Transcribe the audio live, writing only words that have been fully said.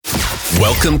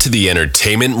Welcome to the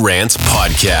Entertainment Rants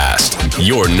Podcast,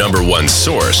 your number one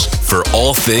source for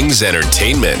all things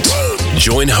entertainment.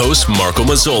 Join host Marco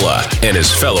Mazzola and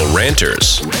his fellow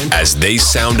ranters as they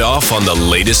sound off on the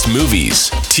latest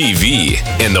movies, TV,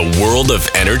 and the world of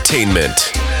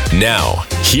entertainment. Now,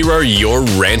 here are your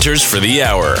ranters for the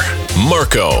hour,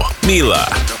 Marco, Mila,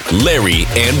 Larry,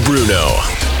 and Bruno.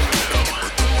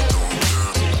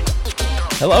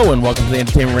 Hello and welcome to the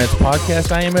Entertainment Rants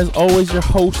Podcast. I am, as always, your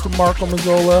host, Marco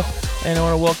Mazzola, and I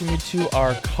want to welcome you to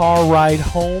our car ride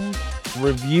home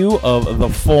review of The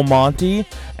Full Monty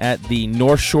at the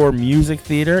North Shore Music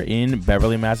Theater in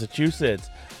Beverly,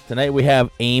 Massachusetts. Tonight we have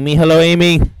Amy. Hello,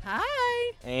 Amy.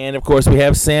 Hi. And, of course, we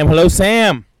have Sam. Hello,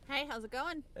 Sam. Hey, how's it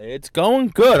going? It's going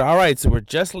good. All right, so we're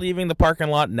just leaving the parking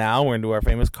lot now. We're going to do our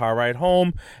famous car ride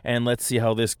home, and let's see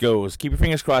how this goes. Keep your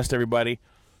fingers crossed, everybody.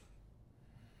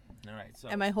 So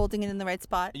am I holding it in the right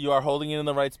spot? You are holding it in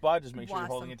the right spot. Just make sure Awesome.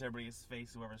 you're holding it to everybody's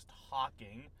face, whoever's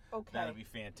talking. Okay. That'll be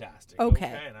fantastic.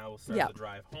 Okay. And I will start the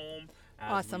drive home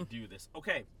as we do this.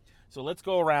 Okay, so let's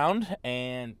go around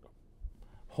and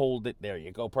hold it. There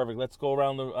you go. Perfect. Let's go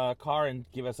around the car and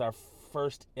give us our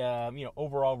first,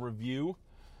 overall review,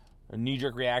 a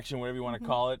knee-jerk reaction, whatever you want to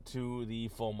call it, to the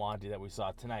Full Monty that we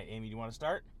saw tonight. Amy, do you want to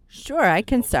start? Sure, I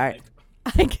can start.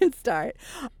 I can start.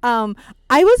 I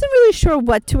wasn't really sure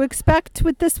what to expect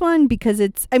with this one because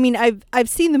I've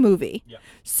seen the movie. Yeah.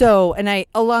 So, and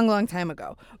a long time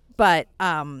ago. But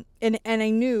and I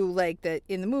knew like that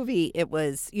in the movie it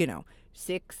was,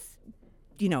 six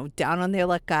down on their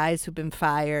luck guys who've been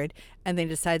fired, and they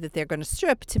decide that they're going to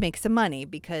strip to make some money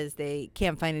because they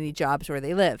can't find any jobs where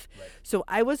they live. Right. So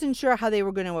I wasn't sure how they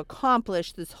were going to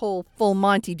accomplish this whole Full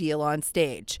Monty deal on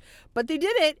stage. But they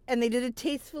did it, and they did it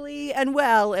tastefully and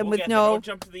well, and don't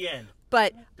jump to the end.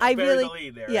 But I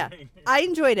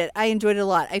enjoyed it. I enjoyed it a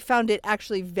lot. I found it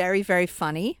actually very, very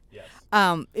funny. Yes.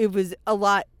 It was a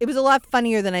lot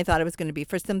funnier than I thought it was going to be.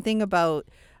 For something about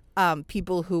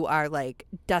people who are like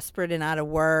desperate and out of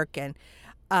work, and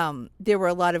there were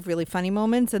a lot of really funny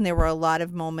moments, and there were a lot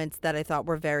of moments that I thought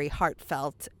were very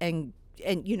heartfelt and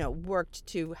worked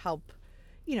to help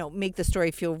make the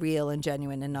story feel real and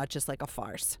genuine and not just like a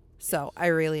farce. So I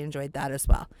really enjoyed that as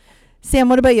well. Sam,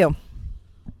 what about you?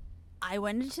 I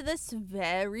went into this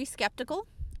very skeptical.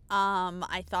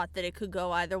 I thought that it could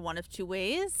go either one of two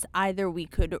ways. Either we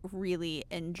could really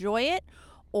enjoy it,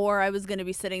 or I was going to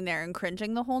be sitting there and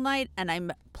cringing the whole night. And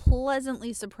I'm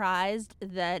pleasantly surprised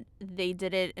that they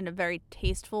did it in a very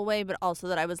tasteful way, but also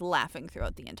that I was laughing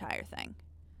throughout the entire thing.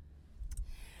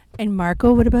 And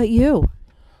Marco, what about you?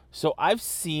 So I've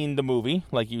seen the movie,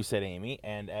 like you said, Amy,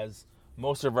 and as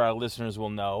most of our listeners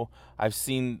will know, I've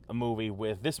seen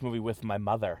this movie with my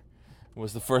mother. It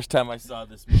was the first time I saw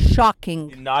this movie.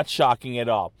 Shocking. Not shocking at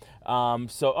all.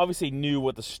 So obviously knew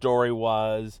what the story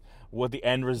was, what the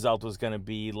end result was going to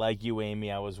be. Like you,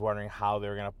 Amy, I was wondering how they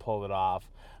were going to pull it off.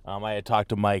 I had talked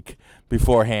to Mike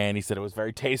beforehand. He said it was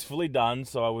very tastefully done,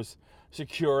 so I was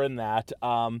secure in that.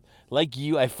 Like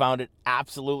you, I found it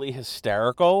absolutely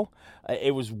hysterical.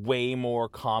 It was way more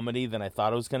comedy than I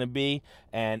thought it was going to be,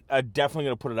 and I'm definitely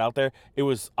going to put it out there. It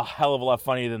was a hell of a lot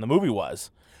funnier than the movie was.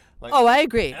 I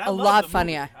agree. A lot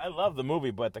funnier. I love the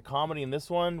movie, but the comedy in this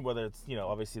one, whether it's,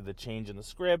 obviously the change in the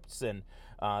scripts and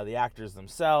the actors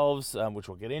themselves, which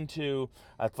we'll get into,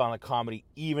 I found the comedy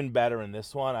even better in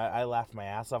this one. I laughed my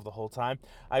ass off the whole time.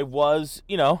 I was,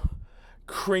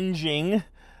 cringing,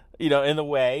 in the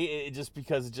way, just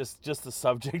because just the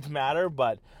subject matter.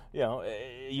 But,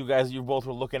 you both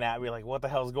were looking at me like, what the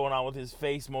hell's going on with his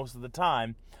face most of the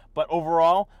time. But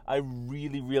overall, I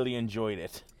really, really enjoyed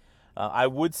it. I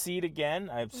would see it again.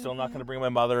 I'm still not going to bring my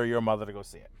mother or your mother to go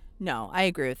see it. No, I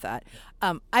agree with that.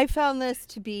 I found this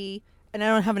to be, and I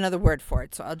don't have another word for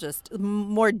it, so I'll just,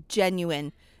 more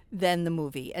genuine than the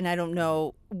movie. And I don't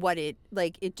know what it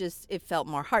felt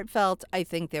more heartfelt. I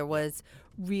think there was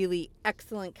really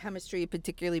excellent chemistry,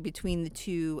 particularly between the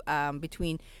two,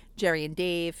 between Jerry and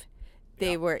Dave.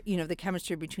 They were, the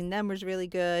chemistry between them was really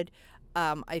good.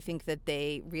 I think that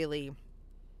they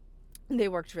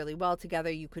worked really well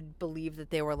together. You could believe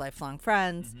that they were lifelong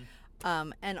friends.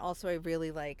 Mm-hmm. And also I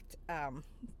really liked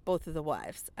both of the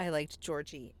wives. I liked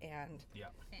Georgie and... Yeah.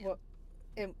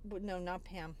 No, not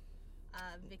Pam.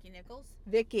 Vicki Nichols?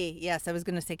 Vicki, yes. I was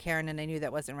going to say Karen, and I knew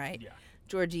that wasn't right. Yeah.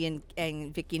 Georgie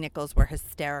and Vicki Nichols were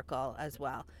hysterical as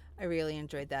well. I really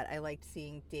enjoyed that. I liked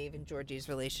seeing Dave and Georgie's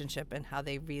relationship and how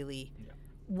they really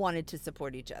wanted to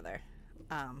support each other.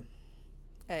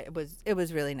 It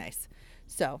was really nice.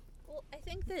 So... Well, I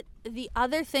think that the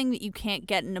other thing that you can't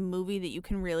get in a movie that you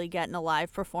can really get in a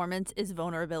live performance is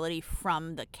vulnerability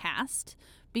from the cast,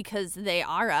 because they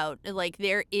are out. Like,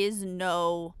 there is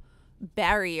no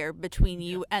barrier between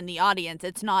you and the audience.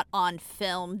 It's not on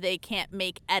film. They can't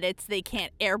make edits. They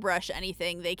can't airbrush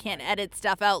anything. They can't edit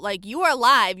stuff out. Like, you are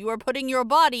live. You are putting your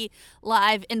body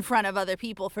live in front of other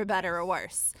people, for better or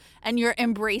worse. And you're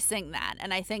embracing that.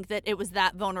 And I think that it was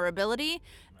that vulnerability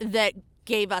that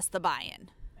gave us the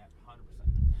buy-in.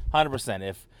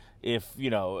 100%. If you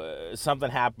know,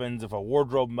 something happens, if a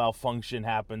wardrobe malfunction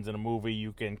happens in a movie,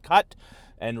 you can cut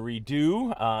and redo.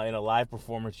 In a live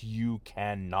performance, you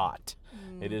cannot.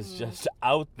 It is just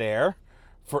out there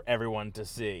for everyone to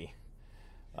see.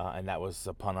 And that was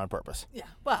a pun on purpose. Yeah.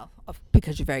 Well,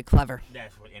 because you're very clever.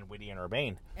 That's and witty and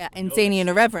urbane. Yeah, insane and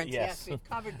irreverent. Yes. We've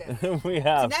covered this. We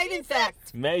have. Tonight, in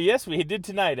fact. Yes, we did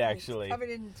tonight, actually. Covered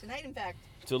in Tonight, in fact.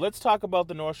 So let's talk about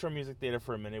the North Shore Music Theater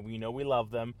for a minute. We know we love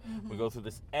them. We go through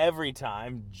this every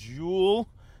time. Jewel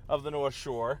of the North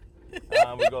Shore.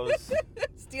 We go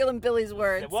Stealing Billy's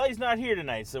words. Well, he's not here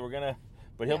tonight, so we're gonna.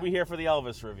 But he'll be here for the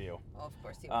Elvis review. Oh, of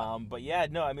course he will. But yeah,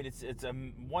 no, I mean it's a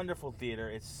wonderful theater.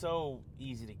 It's so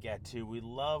easy to get to. We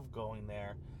love going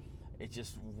there. It's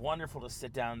just wonderful to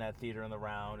sit down in that theater in the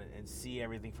round and see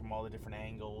everything from all the different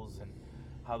angles and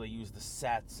how they use the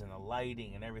sets and the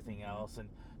lighting and everything else, and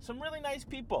some really nice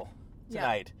people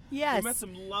tonight. Yes. We met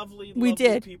some lovely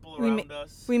people around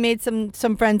us. We made some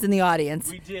friends in the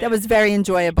audience. We did. That was very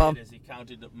enjoyable. As he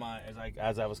counted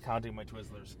as I was counting my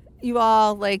Twizzlers. You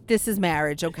all, like, this is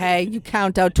marriage, okay? You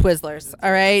count out Twizzlers,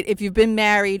 all right? If you've been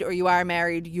married or you are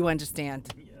married, you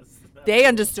understand. Yes. They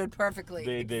understood perfectly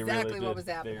They exactly really what was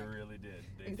happening. They really did.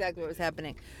 Exactly what was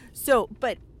happening. So,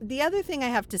 but the other thing I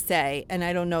have to say, and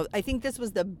I don't know, I think this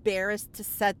was the barest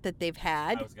set that they've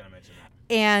had. I was going to mention that.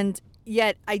 And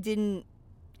yet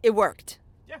it worked.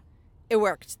 Yeah. It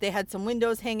worked. They had some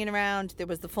windows hanging around. There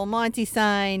was the full Monty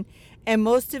sign. And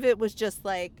most of it was just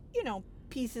like, you know,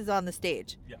 pieces on the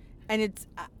stage. Yeah. And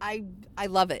I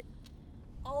love it.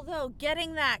 Although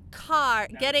getting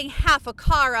getting half a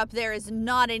car up there is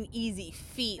not an easy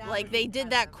feat. Like, they did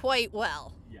that quite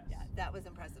well. Yes. Yeah, that was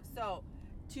impressive. So,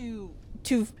 to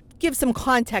give some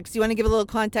context, you want to give a little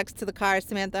context to the car,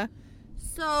 Samantha?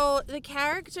 So the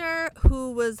character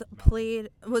who was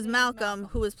Malcolm,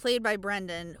 who was played by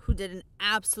Brendan, who did an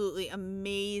absolutely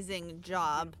amazing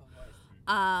job,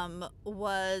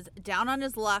 was down on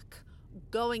his luck,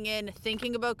 going in,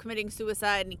 thinking about committing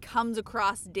suicide, and he comes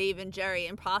across Dave and Jerry,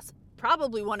 and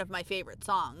probably one of my favorite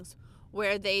songs,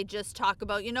 where they just talk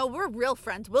about, you know, we're real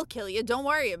friends, we'll kill you, don't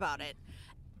worry about it.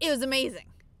 It was amazing.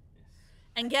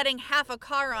 And getting half a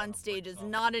car on stage is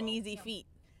not an easy feat.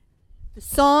 The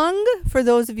song, for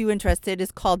those of you interested,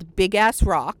 is called Big Ass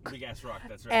Rock. Big Ass Rock,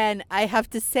 that's right. And I have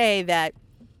to say that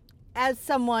as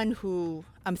someone who,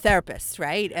 I'm a therapist,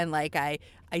 right? And like I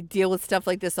deal with stuff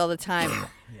like this all the time.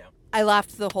 Yeah. I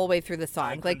laughed the whole way through the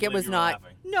song. Like, it was not.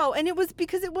 Laughing. No, and it was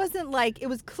because it wasn't like, it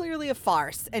was clearly a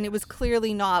farce. And it was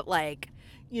clearly not like,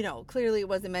 you know, clearly it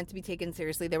wasn't meant to be taken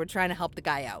seriously. They were trying to help the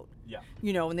guy out. Yeah.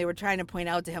 You know, and they were trying to point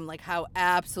out to him like how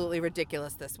absolutely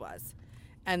ridiculous this was.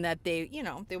 And that they, you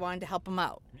know, they wanted to help him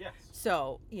out. Yes.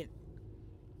 So, you know,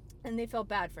 and they felt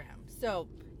bad for him. So,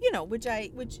 you know, which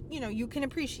you know, you can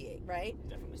appreciate, right?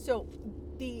 Definitely. So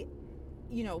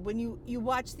you know, when you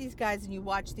watch these guys and you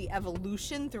watch the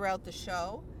evolution throughout the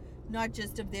show, not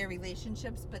just of their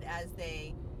relationships, but as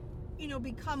they, you know,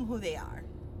 become who they are.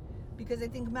 Because I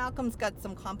think Malcolm's got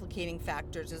some complicating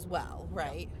factors as well,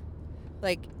 right?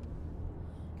 Like,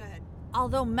 go ahead.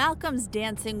 Although Malcolm's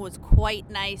dancing was quite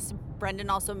nice, Brendan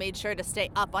also made sure to stay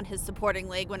up on his supporting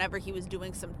leg whenever he was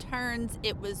doing some turns.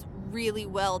 It was really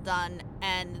well done,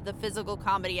 and the physical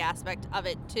comedy aspect of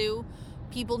it too.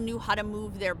 People knew how to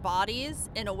move their bodies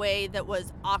in a way that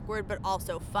was awkward but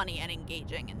also funny and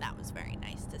engaging, and that was very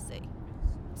nice to see.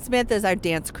 Samantha's our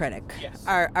dance critic. Yes.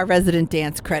 Our resident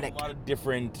dance critic. A lot of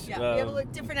different. Yeah, we have a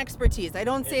different expertise. I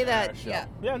don't say that. Yeah.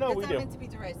 Yeah, no, we It's do. not meant to be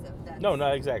derisive. No,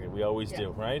 not exactly. We always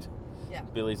do, right? Yeah.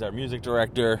 Billy's our music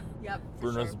director. Yep.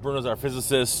 for sure. Bruno's our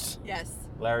physicist. Yes.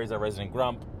 Larry's our resident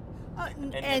grump.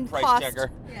 And price cost.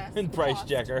 checker. Yes. And price cost.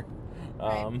 checker.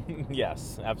 Right.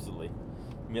 Yes, absolutely.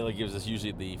 Millie gives us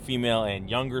usually the female and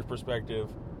younger perspective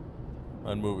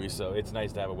on movies, so it's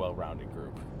nice to have a well-rounded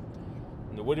group.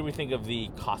 Now, what do we think of the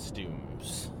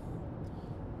costumes?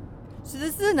 So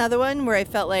this is another one where I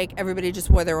felt like everybody just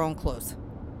wore their own clothes,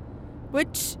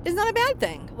 which is not a bad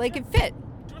thing. Like, it fit.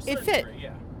 To a It certain fit. degree,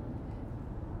 yeah.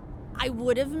 I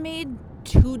would have made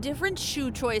 2 different shoe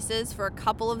choices for a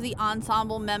couple of the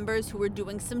ensemble members who were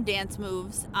doing some dance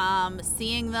moves.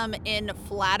 Seeing them in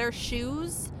flatter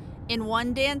shoes in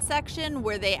one dance section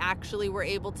where they actually were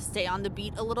able to stay on the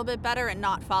beat a little bit better and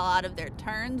not fall out of their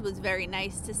turns was very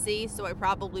nice to see. So I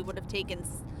probably would have taken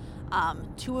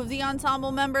 2 of the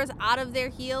ensemble members out of their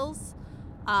heels.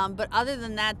 But other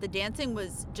than that, the dancing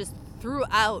was just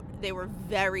throughout. They were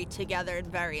very together and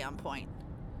very on point.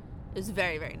 It was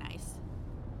very, very nice.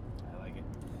 I like it.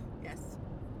 Yes.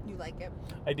 You like it?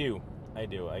 I do. I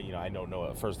don't know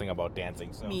the first thing about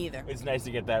dancing, so Me either. it's nice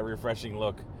to get that refreshing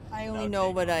look. I only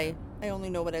know what I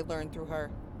learned through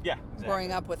her. Yeah, exactly.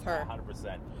 Growing up with her.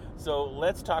 100%. So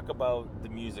let's talk about the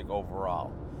music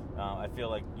overall. I feel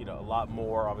like, a lot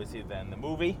more obviously than the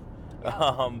movie.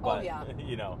 Yeah. But yeah.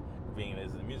 Being it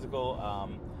is a musical,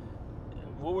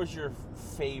 what was your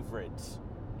favorite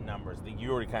numbers? I think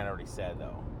you already said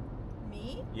though.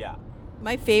 Me? Yeah.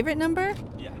 My favorite number?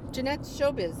 Yeah. Jeanette's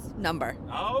showbiz number.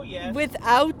 Oh yeah.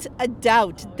 Without a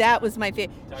doubt, that was my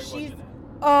favorite.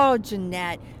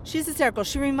 Jeanette. She's hysterical.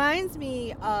 She reminds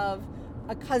me of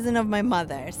a cousin of my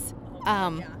mother's.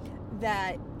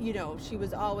 That, she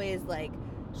was always like,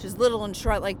 she's little and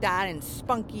short like that and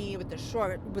spunky with the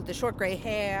short gray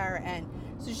hair, and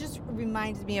so she just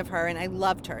reminded me of her, and I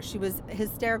loved her. She was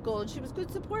hysterical, and she was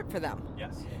good support for them.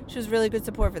 Yes. She was really good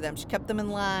support for them. She kept them in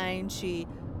line. She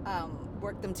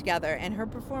worked them together, and her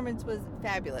performance was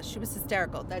fabulous. She was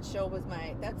hysterical. That song was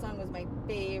my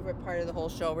favorite part of the whole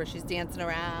show, where she's dancing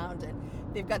around and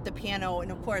they've got the piano.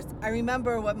 And of course, I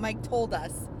remember what Mike told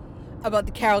us about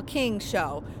the Carole King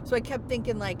show. So I kept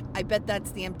thinking, like, I bet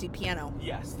that's the empty piano.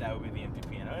 Yes, that would be the empty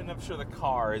piano. And I'm sure the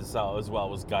car as well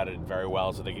was gutted very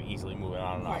well, so they could easily move it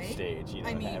on and off stage.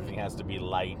 Everything has to be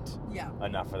light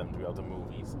enough for them to be able to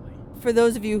move easily. For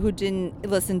those of you who didn't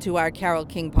listen to our Carole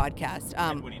King podcast,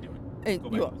 what are you doing?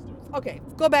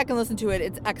 Go back and listen to it.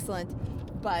 It's excellent.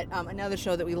 But another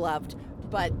show that we loved.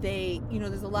 But they,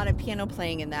 there's a lot of piano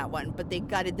playing in that one. But they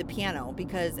gutted the piano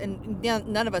because, and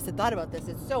none of us had thought about this.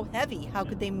 It's so heavy. How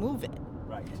could they move it?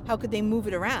 Right. How could they move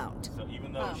it around? So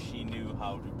even though she knew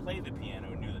how to play the piano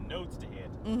and knew the notes to hit,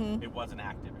 it wasn't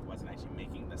active. It wasn't actually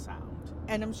making the sound.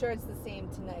 And I'm sure it's the same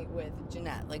tonight with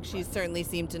Jeanette. Like, she certainly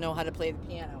seemed to know how to play the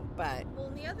piano. But well,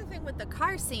 and the other thing with the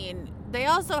car scene, they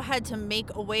also had to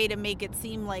make a way to make it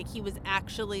seem like he was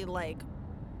actually like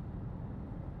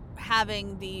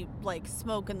having the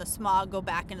smoke and the smog go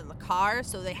back into the car,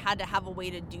 so they had to have a way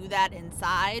to do that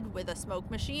inside with a smoke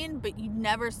machine, but you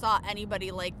never saw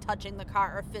anybody touching the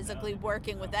car or physically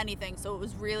working with anything, so it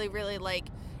was really, really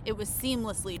it was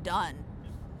seamlessly done.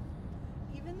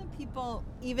 Even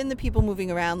the people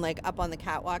moving around up on the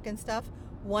catwalk and stuff,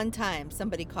 one time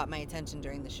somebody caught my attention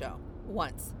during the show.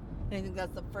 Once. And I think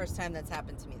that's the first time that's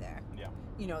happened to me there. Yeah.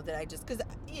 That I just, because,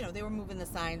 they were moving the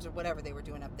signs or whatever they were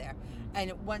doing up there.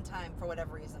 And at one time, for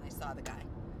whatever reason, I saw the guy.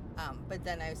 But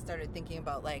then I started thinking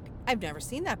about, I've never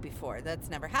seen that before.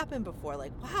 That's never happened before.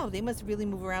 Wow, they must really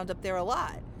move around up there a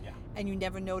lot. Yeah. And you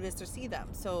never notice or see them.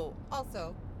 So,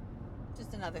 also,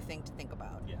 just another thing to think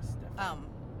about. Yes, definitely.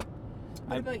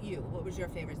 What about you? What was your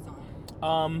favorite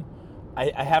song?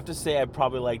 I have to say I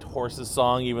probably liked Horse's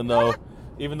song, even though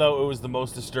it was the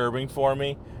most disturbing for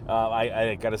me.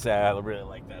 I gotta say I really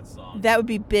like that song. That would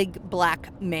be Big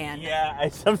Black Man. Yeah,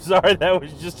 I'm sorry, that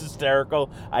was just hysterical.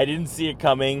 I didn't see it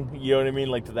coming. You know what I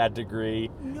mean, to that degree.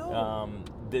 No.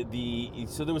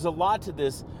 So there was a lot to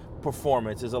this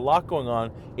performance. There's a lot going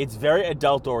on. It's very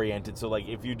adult oriented. So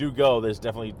if you do go, there's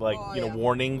definitely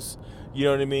warnings. You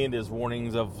know what I mean? There's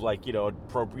warnings of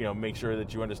make sure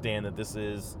that you understand that this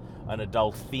is an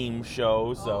adult theme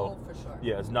show. So for sure.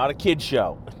 Yeah, it's not a kid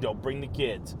show. Don't bring the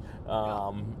kids.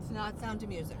 It's not Sound of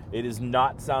Music. It is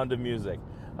not Sound of Music.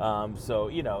 So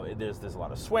there's a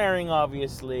lot of swearing,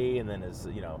 obviously, and then there's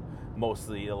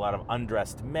mostly a lot of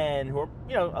undressed men who are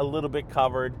a little bit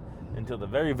covered until the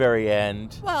very, very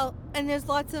end. Well, and there's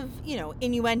lots of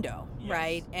innuendo, yes.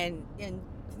 right? And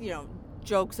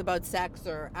jokes about sex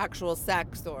or actual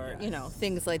sex or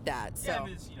things like that. So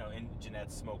yeah, and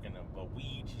Jeanette's smoking a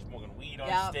weed. She's smoking weed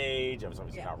on stage. It was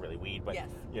obviously not really weed, but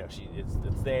it's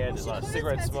there. There's a lot of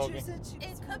cigarette smoking.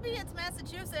 It could be it's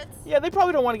Massachusetts. Yeah, they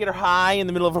probably don't want to get her high in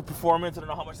the middle of a performance. I don't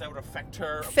know how much that would affect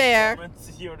her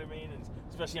performance. You know what I mean? And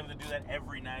especially having to do that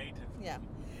every night. Yeah.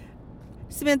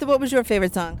 Samantha, what was your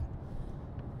favorite song?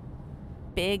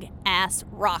 Big Ass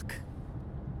Rock.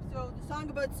 So the song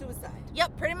about suicide.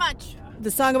 Yep, pretty much. Yeah. The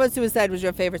song about suicide was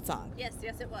your favorite song. Yes,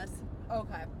 it was.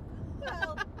 Okay.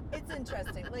 Well, it's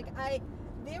interesting.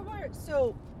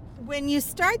 So when you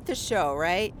start the show,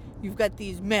 right? You've got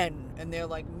these men, and they're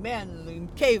men,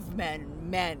 cavemen,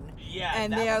 men. Yeah.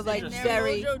 And they're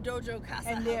very dojo casa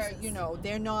and they're houses.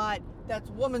 they're not. That's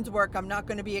woman's work. I'm not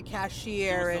going to be a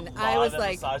cashier. There was And a lot I was of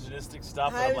misogynistic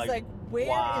stuff. I was where is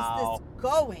Wow. this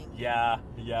going? Yeah.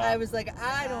 I was like,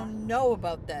 I don't know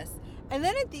about this. And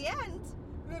then at the end,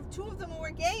 we have two of them who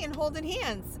are gay and holding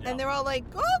hands. Yeah. And they're all like,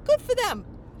 oh, good for them.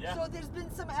 Yeah. So there's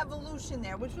been some evolution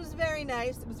there, which was very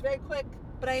nice. It was very quick,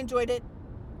 but I enjoyed it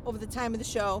over the time of the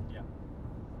show. Yeah.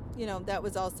 You know, that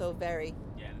was also very...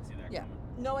 Yeah, I didn't see that Yeah. coming.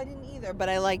 No, I didn't either, but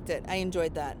I liked it. I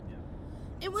enjoyed that.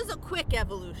 Yeah. It was a quick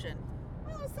evolution.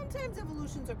 Well, sometimes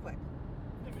evolutions are quick.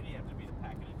 I mean, you have to be the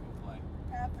packet into a play.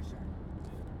 Yeah, for sure.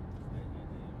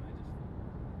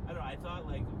 I don't know. I thought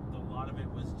like a lot of it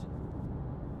was.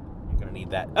 I'm gonna need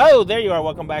that. Oh, there you are.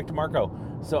 Welcome back to Marco.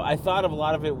 So I thought of a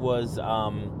lot of it was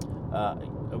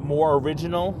more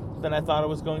original than I thought it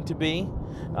was going to be.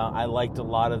 I liked a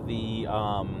lot of the,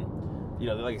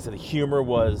 like I said, the humor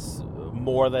was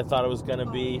more than I thought it was going to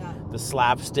be. Yeah. The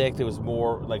slapstick, there was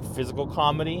more like physical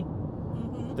comedy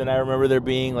Mm-hmm. than I remember there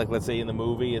being, like let's say in the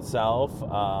movie itself.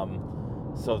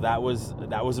 So that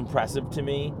was impressive to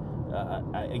me.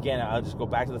 Again, I'll just go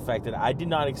back to the fact that I did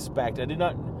not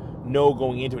know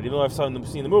going into it, even though I've seen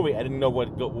the movie, I didn't know what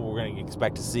we're going to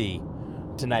expect to see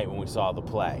tonight when we saw the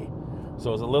play. So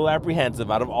I was a little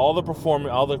apprehensive. Out of all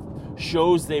the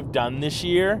shows they've done this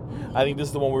year, I think this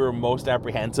is the one we were most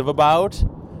apprehensive about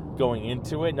going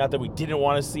into it. Not that we didn't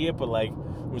want to see it, but like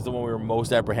it was the one we were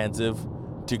most apprehensive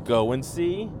to go and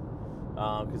see.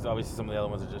 Because obviously some of the other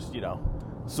ones are just,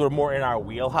 sort of more in our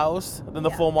wheelhouse than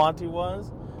the full Monty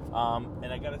was.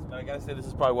 And I gotta say this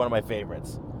is probably one of my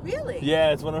favorites. Really?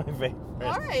 Yeah, it's one of my favorites.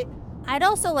 All right. I'd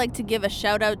also like to give a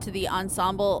shout out to the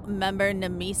ensemble member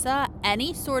Namisa.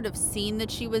 Any sort of scene that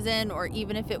she was in, or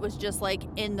even if it was just like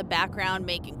in the background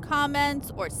making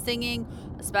comments or singing,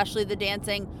 especially the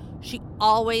dancing, she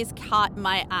always caught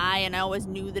my eye, and I always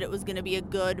knew that it was going to be a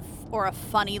good or a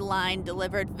funny line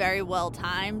delivered, very well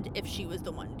timed, if she was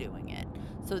the one doing it.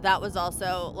 So that was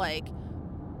also like,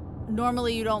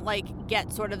 normally you don't like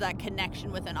get sort of that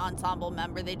connection with an ensemble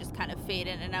member. They just kind of fade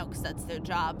in and out because that's their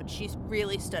job. But she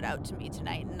really stood out to me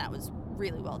tonight, and that was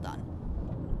really well done.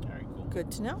 Very cool.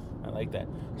 Good to know. I like that.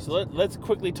 So let's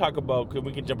quickly talk about,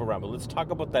 we can jump around, but let's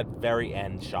talk about that very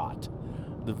end shot.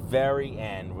 The very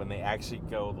end when they actually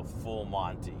go the full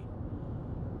Monty.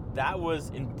 That was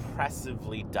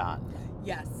impressively done.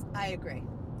 Yes, I agree.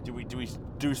 Do we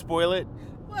spoil it?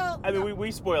 Well, I mean,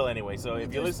 we spoil anyway. So We if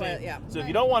do you're listening, spoil it, yeah. so if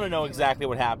you don't want to know exactly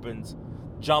what happens,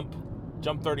 jump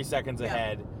 30 seconds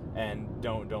ahead and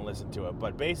don't listen to it.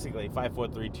 But basically, 5, 4,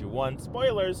 3, 2, 1.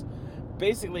 Spoilers.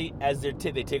 Basically, as they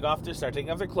start taking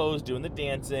off their clothes, doing the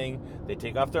dancing, they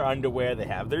take off their underwear, they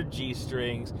have their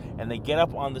G-strings, and they get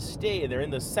up on the stage. They're in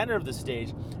the center of the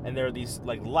stage, and there are these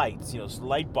like lights,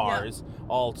 light bars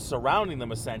all surrounding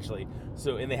them essentially.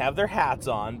 So, and they have their hats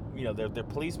on, their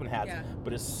policeman hats. Yeah.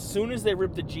 But as soon as they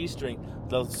rip the G-string,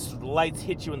 the lights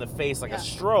hit you in the face like a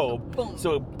strobe. Boom.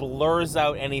 So it blurs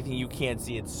out anything you can't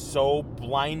see. It's so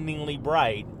blindingly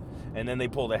bright. And then they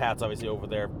pull their hats, obviously, over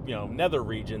their, nether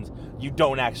regions. You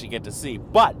don't actually get to see.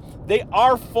 But they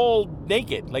are full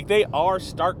naked. Like, they are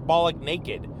stark bollock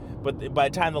naked. But by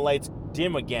the time the lights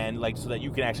dim again, like, so that you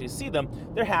can actually see them,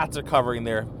 their hats are covering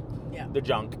their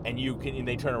junk. And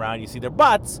they turn around, you see their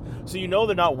butts. So you know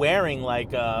they're not wearing,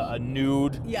 like, a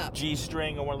nude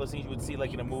G-string or one of those things you would see,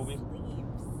 like, in a movie.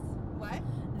 What?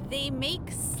 They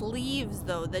make sleeves,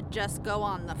 though, that just go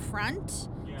on the front.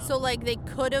 Yeah. So, like, they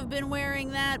could have been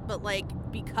wearing that, but, like,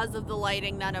 because of the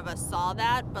lighting, none of us saw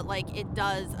that. But, like, it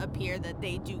does appear that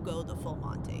they do go the full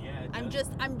Monty. Yeah, it I'm does.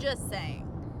 just saying.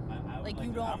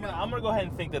 You don't know. I'm going to go ahead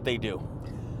and think that they do.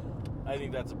 I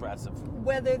think that's impressive.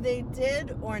 Whether they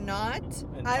did or not,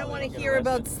 And I how don't they want don't to get hear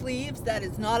about arrested. sleeves. That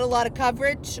is not a lot of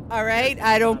coverage, all right?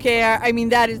 I don't care. I mean,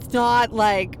 that is not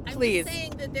like, I'm please. just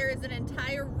saying that there is an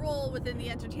entire role within the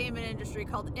entertainment industry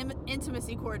called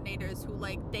intimacy coordinators who,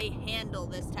 like, they handle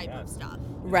this type of Yes. stuff.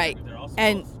 Right.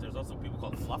 And there's also people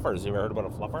called fluffers. You ever heard about a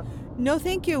fluffer? No,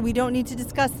 thank you. We don't need to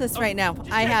discuss this right now.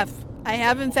 just I checking.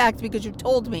 have, in fact, because you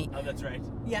told me. Oh, that's right.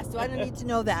 Yes, so I don't need to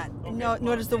know that. Okay, Nor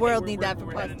well, does the hey, world we're- need that for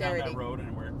we're heading down posterity. that road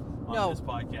and we're on No. this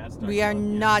podcast. We are talking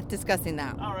about- not discussing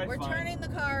that. All right, We're fine. turning the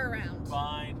car around.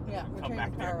 Fine. Yeah, we're come turning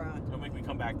back the car there. around. Don't make me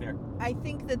come back there. I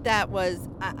think that was,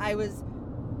 I was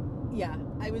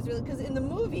really, because in the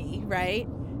movie, right,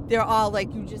 they're all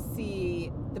like, you just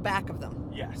see the back of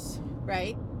them, Yes.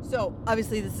 right? So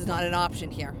obviously this is not an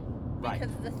option here, Right.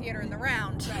 Because of the theater in the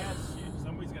round.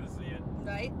 Somebody's gonna see it.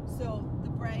 right? So the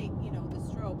bright, the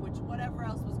strobe, which whatever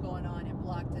else was going on, it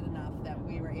blocked it enough that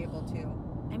we were able to.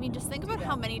 I mean, just think about that.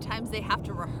 how many times they have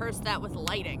to rehearse that with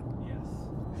lighting.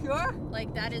 Yes. Sure.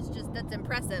 Like, that's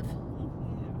impressive.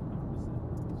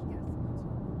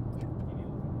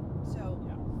 So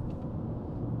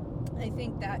I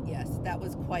think that, yes, that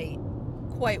was quite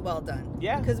quite well done.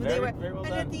 Yeah, because very, they were, very well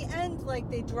and done. at the end, like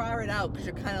they draw it out because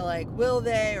you're kind of like, will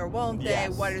they or won't they?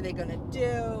 Yes. What are they gonna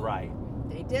do? Right.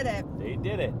 They did it. They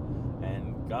did it,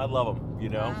 and God love them. You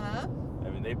know. Uh-huh. I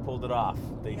mean, they pulled it off.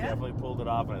 They Yeah. definitely pulled it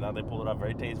off, and I thought they pulled it off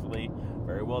very tastefully,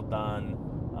 very well done.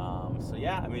 So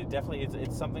yeah, I mean, definitely,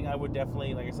 it's something I would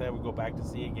definitely, like I said, I would go back to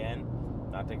see again.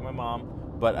 Not taking my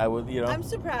mom, but I would, you know. I'm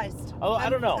surprised. Although, I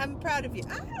don't know. I'm proud of you.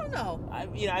 I don't know.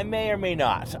 I may or may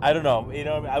not. I don't know. You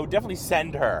know, I would definitely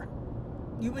send her.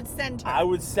 You would send her. I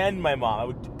would send my mom. I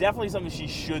would definitely something she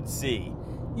should see.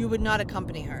 You would not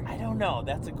accompany her. I don't know.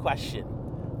 That's a question.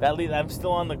 I'm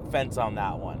still on the fence on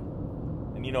that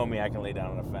one. And you know me, I can lay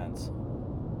down on a fence.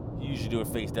 You usually do it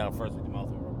face down first with your mouth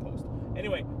over a post.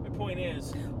 Anyway, the point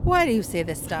is... Why do you say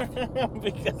this stuff?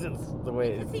 because it's the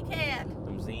way it is. He can.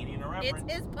 I'm zany and irreverent.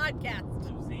 It's his podcast.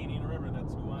 I'm zany and irreverent.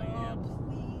 That's who I am.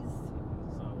 Please.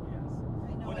 So, yes.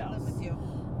 I know What I else? live with you.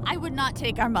 I would not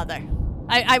take our mother.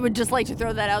 I would just like to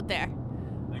throw that out there.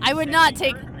 Are you I would not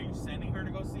sending take- her? Are you sending her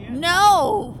to go see it?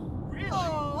 No! Really?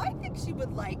 Oh, I think she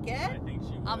would like I it. think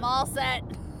she would. I'm all set.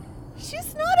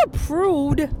 She's not a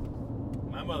prude.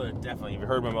 My mother definitely, if you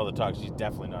heard my mother talk, she's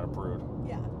definitely not a prude.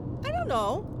 Yeah. I don't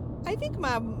know. I think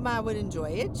Ma would enjoy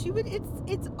it. She would.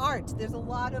 It's art. There's a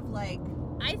lot of like.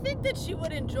 I think that she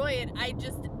would enjoy it.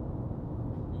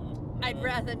 I'd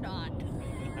rather not.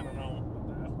 I don't know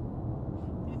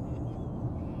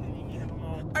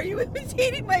about that. Are you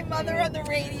imitating my mother on the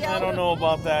radio? I don't know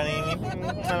about that, Amy. I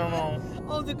don't know.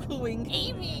 Oh, the cooing.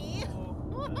 Amy!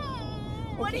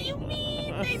 What do you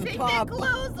mean? They take Stop. their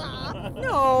clothes off.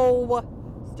 No.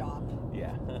 Stop.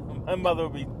 Yeah, my mother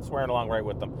would be swearing along right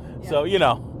with them. Yeah. So, you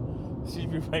know,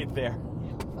 she'd be right there.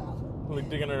 Well, Like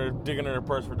digging in her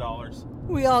purse for dollars.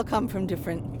 we all come from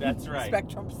different That's right.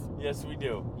 spectrums. Yes, we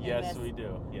do. Yes, Yes. we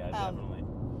do. Yeah, Um, definitely.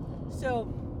 So,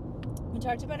 we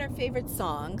talked about our favorite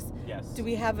songs. Yes. Do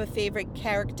we have a favorite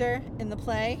character in the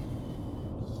play?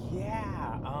 Yeah.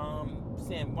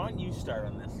 Sam, why don't you start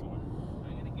on this one?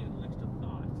 I'm gonna get an extra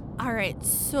thought. All right,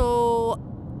 so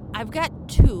I've got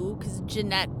two because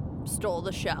Jeanette stole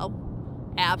the show.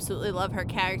 I absolutely love her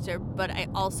character, but I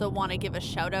also want to give a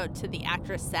shout out to the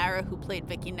actress Sarah who played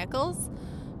Vicky Nichols,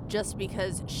 just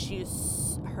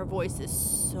because her voice is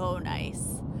so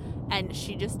nice, and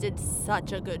she just did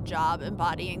such a good job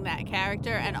embodying that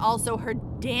character, and also her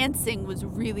dancing was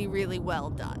really, really well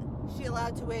done. She's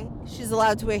allowed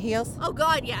to wear heels? Oh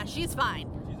God, yeah, she's fine.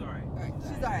 She's all right.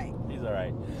 She's all right. He's all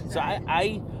right. So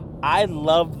I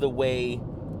love the way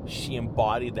she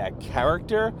embodied that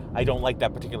character. I don't like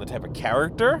that particular type of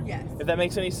character. Yes. If that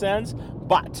makes any sense.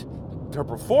 But her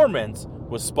performance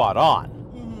was spot on.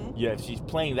 Mm-hmm. Yeah, if she's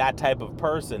playing that type of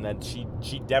person, then she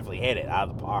definitely hit it out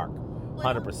of the park. Well,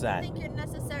 I don't 100%. think you're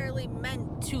necessarily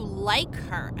meant to like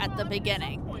her at the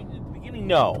beginning. At the beginning,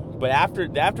 no. But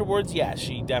afterwards, yeah,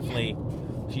 she definitely,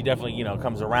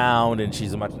 comes around, and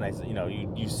she's a much nicer,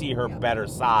 you see her better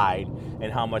side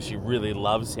and how much she really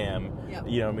loves him.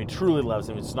 Yep. Truly loves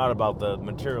him. It's not about the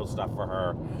material stuff for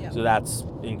her. Yep. So that's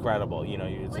incredible.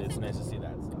 It's think- nice to see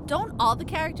that stuff. Don't all the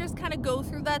characters kind of go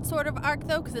through that sort of arc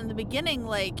though? Because in the beginning,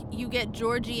 like, you get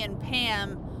Georgie and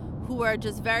Pam, who are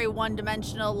just very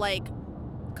one-dimensional, like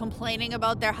complaining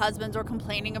about their husbands or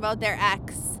complaining about their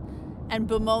ex and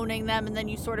bemoaning them, and then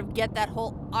you sort of get that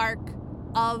whole arc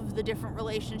of the different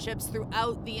relationships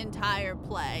throughout the entire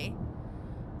play,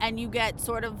 and you get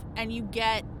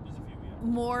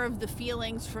more of the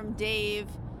feelings from Dave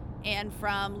and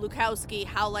from Lukowski,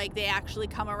 how like they actually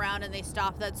come around and they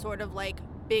stop that sort of like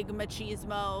big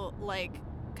machismo, like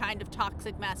kind of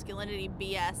toxic masculinity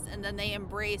BS, and then they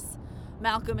embrace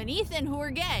Malcolm and Ethan, who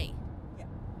are gay.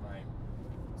 Right.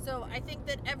 So I think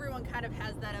that everyone kind of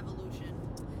has that evolution.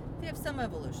 They have some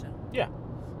evolution. Yeah.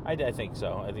 I think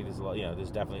so. I think there's a lot, there's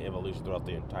definitely evolution throughout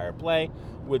the entire play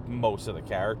with most of the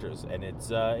characters, and it's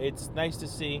nice to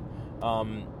see.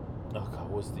 Oh God,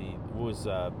 what was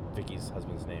Vicky's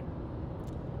husband's name?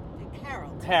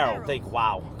 Harold.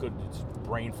 Wow, good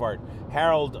brain fart.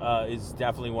 Harold is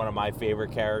definitely one of my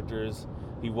favorite characters.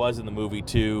 He was in the movie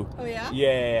too. Oh yeah?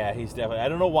 Yeah, he's definitely. I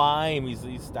don't know why.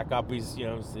 He's stuck up. He's he's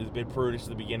a bit prudish at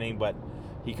the beginning, but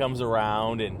he comes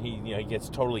around and he gets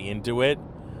totally into it.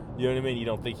 You know what I mean? You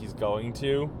don't think he's going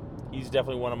to. He's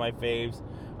definitely one of my faves.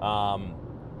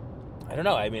 I don't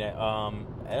know. I mean, I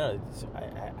don't know.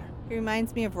 He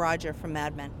reminds me of Roger from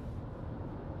Mad Men.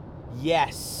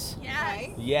 Yes.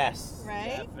 Right? Yes.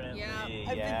 Right? Definitely. Yeah.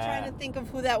 I've been trying to think of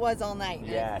who that was all night. And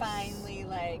Yes. I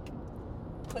finally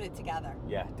put it together.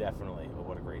 Yeah, definitely. Oh,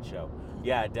 what a great show.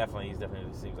 Yeah, definitely. He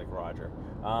definitely seems like Roger.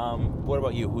 What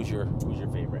about you? Who's your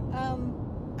favorite?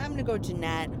 I'm gonna go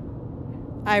Jeanette.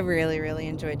 I really, really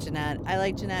enjoyed Jeanette. I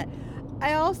like Jeanette.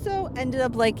 I also ended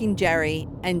up liking Jerry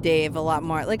and Dave a lot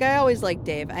more. Like, I always liked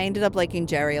Dave. I ended up liking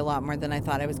Jerry a lot more than I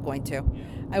thought I was going to. Yeah.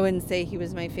 I wouldn't say he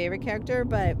was my favorite character,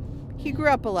 but he grew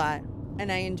up a lot,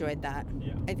 and I enjoyed that.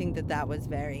 Yeah. I think that was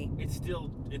very... It still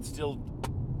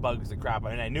bugs the crap.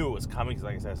 I mean, I knew it was coming because,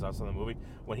 like I said, I saw some of the movie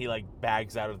when he like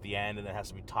bags out at the end and then has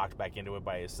to be talked back into it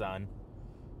by his son.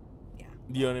 Yeah.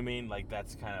 You know what I mean? Like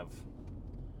that's kind of.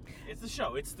 It's the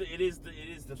show. It is the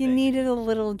He thing. needed a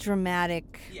little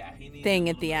dramatic he needs thing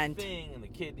a at the little end. thing, and the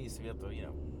kid needs to be able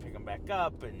to pick him back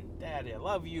up and Daddy, I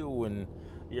love you and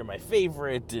you're my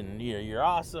favorite and you're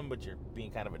awesome, but you're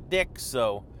being kind of a dick.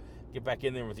 So get back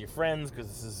in there with your friends because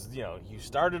this is you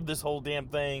started this whole damn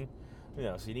thing.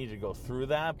 So you need to go through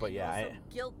that, but You also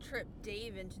guilt tripped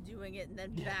Dave into doing it and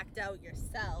then backed out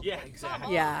yourself. Yeah, Like, exactly. come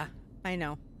on. Yeah, I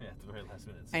know. Yeah, at the very last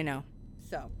minute. I know.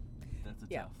 So,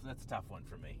 That's a tough one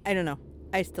for me. I don't know.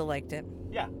 I still liked it.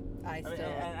 Yeah, I mean, still...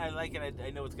 I like it. I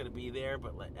know it's gonna be there,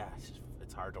 but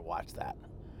it's hard to watch that.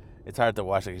 It's hard to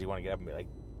watch it because you want to get up and be like,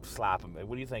 slap him. Like,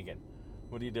 what are you thinking?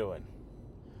 What are you doing?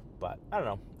 But I don't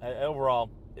know. Overall,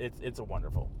 it's a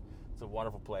wonderful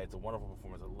play. It's a wonderful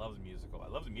performance. I love the musical. I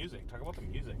love the music. Talk about the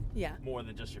music. Yeah. More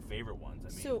than just your favorite ones. I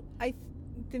mean, So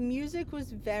the music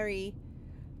was very...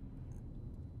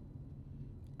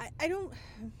 I don't...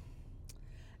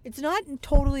 It's not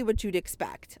totally what you'd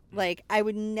expect. Like, I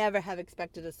would never have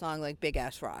expected a song like Big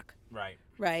Ass Rock. right.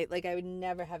 Right? Like, I would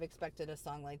never have expected a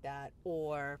song like that.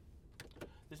 Or...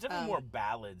 There's definitely more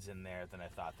ballads in there than I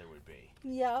thought there would be.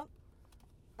 Yeah.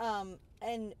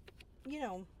 And,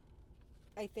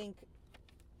 I think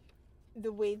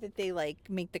the way that they, like,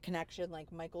 make the connection,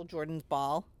 like Michael Jordan's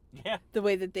ball, Yeah. the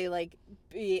way that they, like,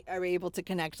 are able to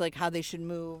connect, like, how they should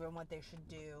move and what they should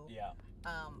do. Yeah.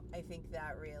 I think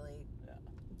that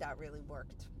really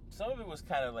worked. Some of it was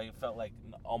kind of like, felt like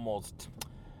almost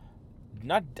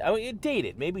not, I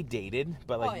mean, maybe dated,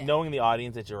 but like knowing the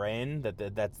audience that you're in,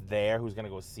 that's there, who's going to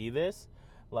go see this.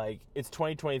 Like, it's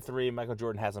 2023, Michael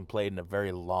Jordan hasn't played in a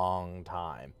very long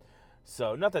time.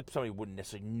 So, not that somebody wouldn't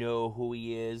necessarily know who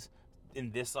he is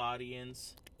in this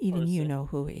audience. Even you know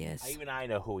who he is. Even I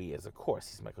know who he is. Of course,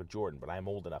 he's Michael Jordan, but I'm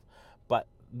old enough. But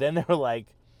then they were like,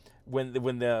 when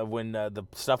the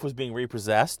stuff was being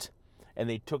repossessed, and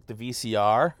they took the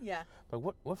VCR. Yeah.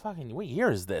 Like, what year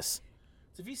is this?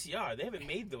 It's a VCR. They haven't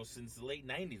made those since the late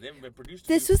 90s. They haven't been produced.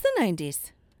 This was the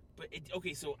 90s. But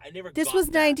okay, so I never. This got was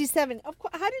that. 97. Of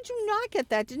course. How did you not get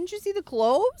that? Didn't you see the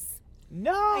clothes?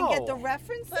 No. And get the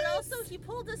references? But also, he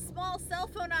pulled a small cell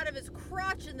phone out of his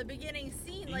crotch in the beginning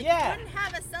scene. Like, Yeah. you wouldn't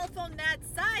have a cell phone that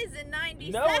size in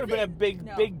 97. No, it would have been a big,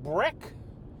 No. big brick.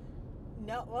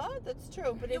 No, well, that's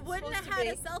true, but You it's wouldn't supposed have to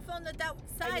had be... a cell phone that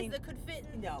size mean, that could fit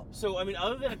in. No. So, I mean,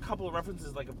 other than a couple of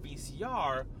references like a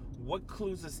VCR, what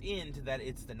clues us into that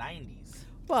it's the 90s?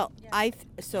 Well, Yeah.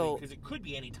 Because it could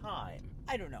be any time.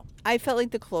 I don't know. I felt like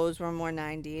the clothes were more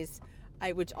 90s,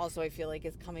 which also I feel like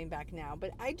is coming back now.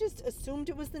 But I just assumed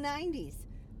it was the 90s.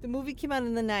 The movie came out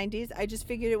in the 90s. I just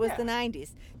figured it was the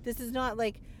 90s. This is not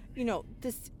like,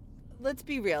 this. Let's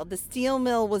be real. The steel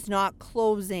mill was not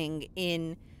closing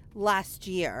in last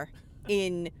year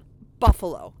in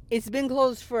Buffalo. It's been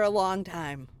closed for a long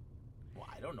time. Well,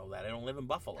 I don't know that. I don't live in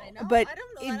Buffalo. I know. But I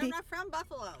don't know. it'd I'm be- not from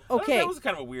Buffalo. Okay. That was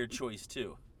kind of a weird choice,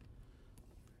 too.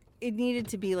 It needed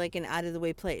to be like an out of the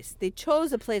way place. They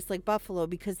chose a place like Buffalo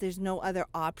because there's no other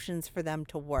options for them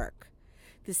to work.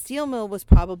 The steel mill was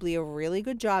probably a really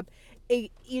good job.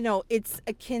 It's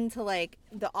akin to like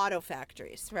the auto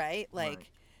factories, right?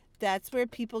 Like that's where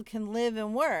people can live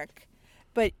and work.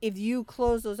 But if you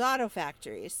close those auto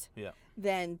factories,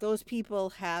 then those people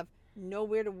have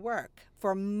nowhere to work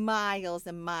for miles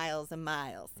and miles and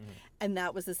miles. Mm-hmm. And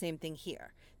that was the same thing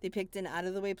here. They picked an out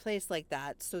of the way place like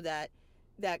that so that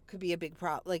could be a big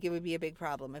problem. Like, it would be a big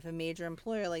problem if a major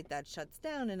employer like that shuts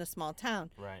down in a small town.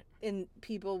 Right. And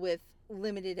people with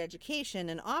limited education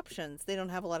and options, they don't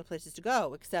have a lot of places to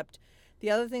go. Except the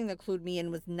other thing that clued me in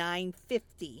was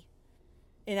 $9.50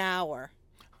 an hour.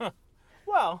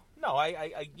 Well, no,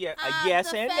 I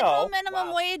yes the and federal no. minimum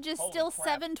Wow. wage is Holy still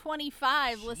crap.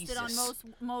 $7.25 listed on Jesus.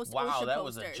 most Wow, OSHA that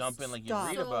was a posters. jump in like you Stop.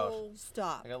 read about.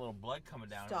 Stop. I got a little blood coming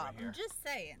down Stop. over here. I'm just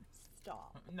saying.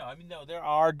 Stop. No, I mean, no, there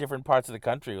are different parts of the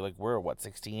country. Like, we're,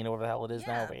 16 or whatever the hell it is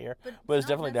now Yeah, over here. but But it's not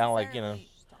definitely down, like,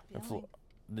 necessarily-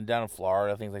 down in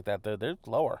Florida, things like that. They're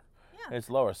lower. Yeah. It's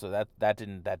lower, so that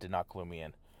did not clue me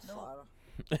in. Stop.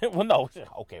 Well, no,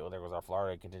 okay, well, there goes our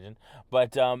Florida contingent.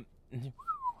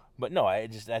 But no, I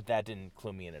just, that didn't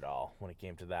clue me in at all when it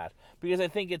came to that. Because I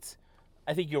think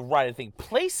you're right. I think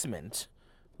placement,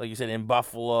 like you said, in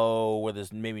Buffalo, where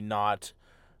there's maybe not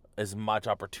as much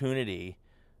opportunity,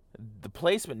 the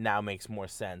placement now makes more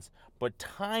sense, but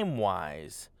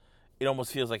time-wise, it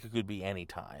almost feels like it could be any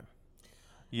time.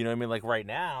 You know what I mean? Like right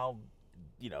now,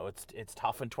 it's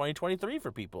tough in 2023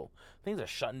 for people. Things are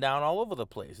shutting down all over the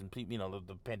place, and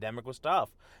the pandemic was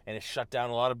tough, and it shut down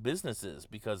a lot of businesses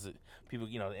because people,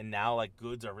 and now like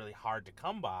goods are really hard to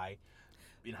come by,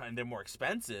 and they're more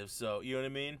expensive. So you know what I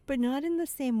mean? But not in the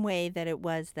same way that it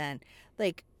was then.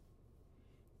 Like,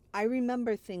 I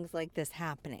remember things like this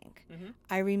happening. Mm-hmm.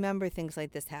 I remember things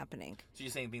like this happening. So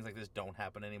you're saying things like this don't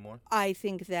happen anymore? I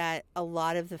think that a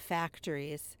lot of the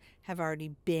factories have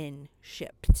already been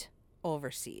shipped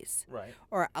overseas. Right.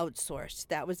 Or outsourced.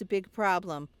 That was a big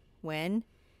problem when?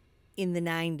 In the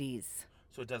 90s.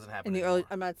 So it doesn't happen In the anymore. early,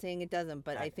 I'm not saying it doesn't,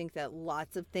 but Okay. I think that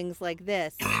lots of things like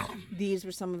this, these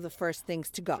were some of the first things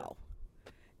to go.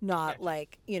 Not Okay.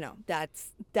 like,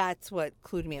 that's what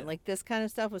clued me in. Like this kind of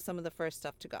stuff was some of the first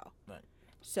stuff to go. Right.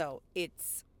 So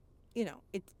it's,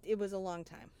 it was a long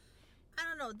time. I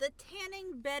don't know. The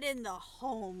tanning bed in the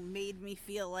home made me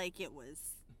feel like it was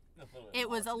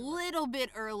a little bit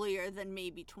earlier than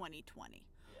maybe 2020.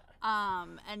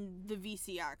 And the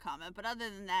VCR comment, but other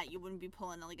than that, you wouldn't be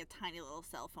pulling like a tiny little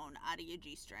cell phone out of your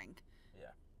G-string. Yeah.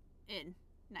 In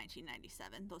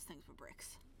 1997, those things were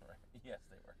bricks. Right. Yes,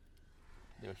 they were.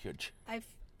 They were huge.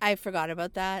 I forgot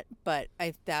about that, but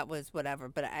that was whatever.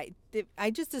 But I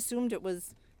just assumed it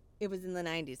was in the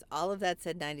 90s. All of that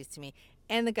said 90s to me.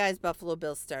 And the guy's Buffalo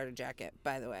Bills starter jacket,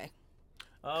 by the way.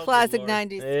 Oh, Classic good Lord.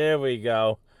 90s. Here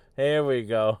we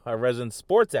go. Our resident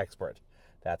sports expert.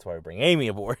 That's why we bring Amy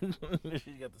aboard.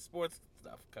 She's got the sports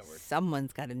stuff covered.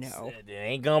 Someone's got to know. It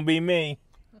ain't gonna be me.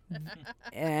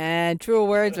 And true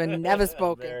words were never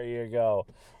spoken. There you go.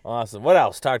 Awesome. What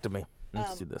else? Talk to me.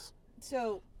 Let's do this.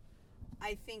 So,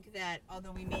 I think that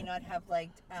although we may not have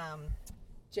liked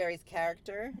Jerry's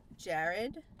character,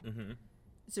 Jared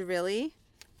Zerilli,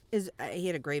 he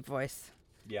had a great voice.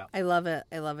 Yeah. I love it.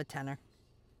 I love a tenor.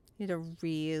 He had a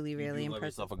really, really you love impressive.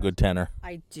 yourself a good tenor.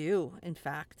 I do, in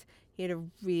fact. He had a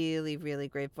really, really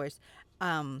great voice.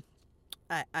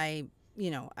 I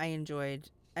enjoyed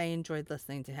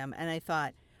listening to him, and I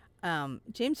thought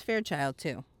James Fairchild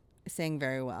too sang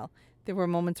very well. There were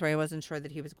moments where I wasn't sure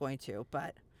that he was going to,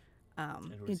 but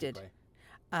he did.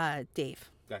 Dave.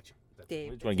 Gotcha.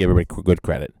 Dave. I just want to give everybody good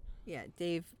credit. Yeah,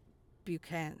 Dave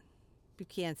Buchansky.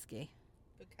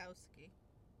 Bukowski.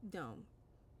 No.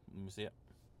 Let me see it.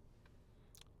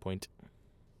 Point.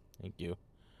 Thank you.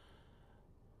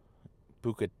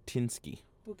 Bukatinsky.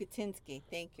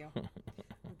 Thank you.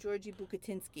 Georgie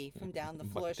Bukatinsky from down the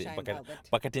floor, Shine Velvet.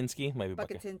 Bukatinsky? Might be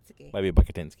Bukatinsky. Might be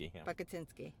Bukatinsky. Yeah.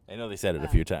 Bukatinsky. I know they said it a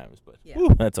few times, but yeah.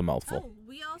 whew, that's a mouthful. Oh,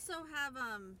 we also have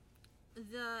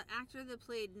the actor that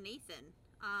played Nathan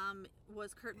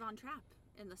was Kurt Von Trapp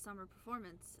in the summer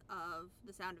performance of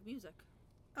The Sound of Music.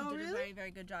 Oh, He did really? a very,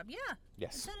 very good job. Yeah.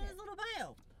 Yes. It said in his little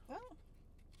bio.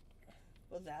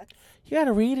 Well, that's You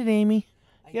gotta read it, Amy.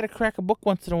 You gotta crack a book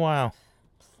once in a while.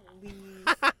 please.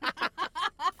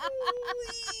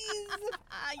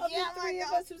 Three of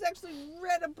us who's actually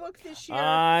read a book this year.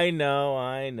 I know.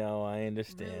 I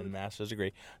understand. Rude. Master's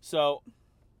degree. So,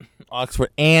 Oxford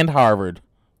and Harvard,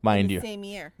 mind you. Same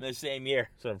year. The same year.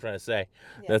 That's what I'm trying to say.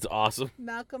 Yeah. That's awesome.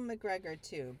 Malcolm McGregor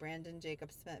too. Brendan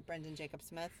Jacob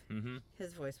Smith. Mm-hmm.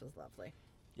 His voice was lovely.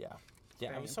 Yeah. Yeah,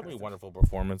 Very I mean, so many impressive. wonderful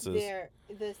performances.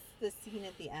 The scene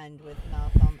at the end with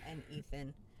Malcolm and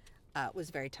Ethan was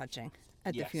very touching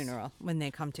at the Yes. funeral when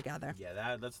they come together.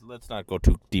 Yeah, let's not go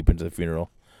too deep into the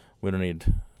funeral. We don't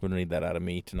need that out of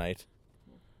me tonight.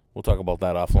 We'll talk about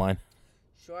that offline.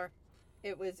 Sure.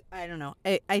 It was, I don't know.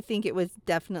 I think it was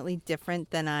definitely different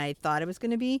than I thought it was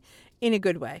going to be in a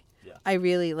good way. Yeah. I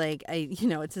really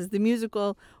it says the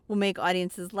musical will make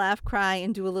audiences laugh, cry,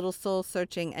 and do a little soul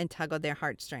searching and tug on their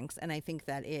heartstrings. And I think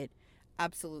that it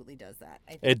absolutely does that.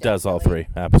 I think It does all definitely-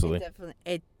 three,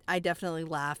 absolutely. I definitely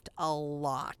laughed a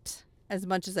lot, as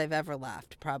much as I've ever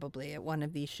laughed probably at one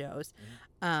of these shows.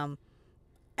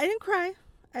 I didn't cry,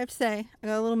 I have to say. I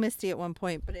got a little misty at one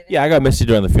point, but Yeah, I got misty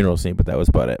during the funeral scene, but that was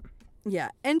about it. Yeah,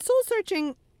 and soul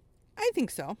searching, I think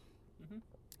so.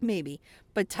 Maybe.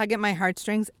 But tug at my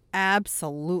heartstrings,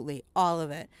 absolutely. All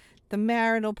of it. The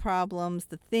marital problems,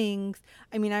 the things.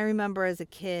 I mean, I remember as a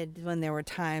kid when there were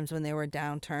times when there were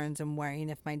downturns and worrying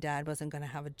if my dad wasn't going to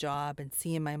have a job and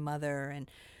seeing my mother and,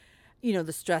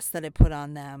 the stress that it put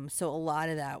on them. So a lot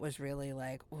of that was really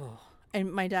like, oh.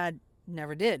 And my dad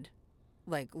never did,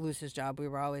 lose his job. We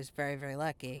were always very, very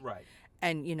lucky. Right.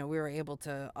 And, we were able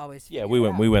to always Yeah, figure it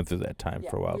out. we went through that time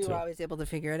for a while we too. were always able to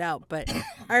figure it out. But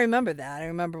I remember that. I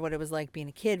remember what it was like being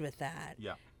a kid with that.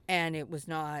 Yeah. And it was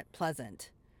not pleasant.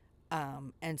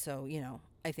 And so,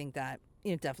 I think that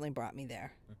it definitely brought me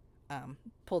there.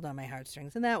 pulled on my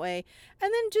heartstrings in that way.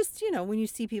 And then just, when you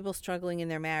see people struggling in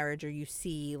their marriage, or you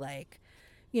see, like,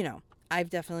 I've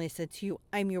definitely said to you,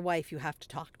 I'm your wife, you have to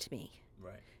talk to me.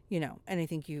 Right. And I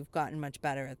think you've gotten much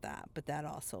better at that. But that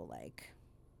also, like,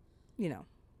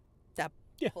 that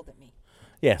pulled at me.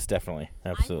 Yes, definitely.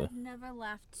 Absolutely. I have never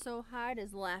laughed so hard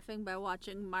as laughing by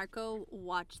watching Marco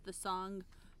watch the song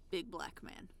Big Black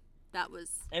Man.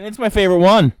 And it's my favorite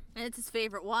one. And it's his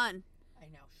favorite one. I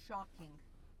know.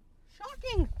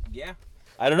 Shocking. Yeah.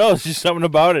 I don't know. It's just something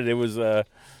about it. It was a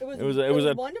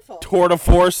wonderful tour de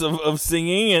force of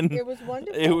singing, and it was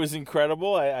wonderful. it was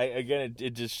incredible.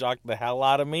 It just shocked the hell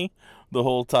out of me the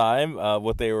whole time.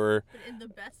 What they were But in the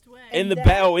best way. in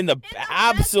the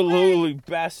absolutely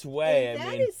best way. And I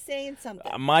that mean, is saying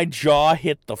something. my jaw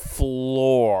hit the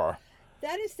floor.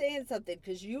 That is saying something,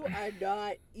 because you are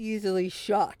not easily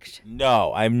shocked.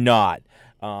 No, I'm not.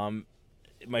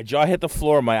 My jaw hit the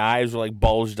floor. My eyes were like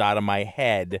bulged out of my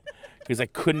head because I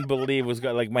couldn't believe it was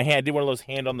like my hand. I did one of those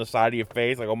hand on the side of your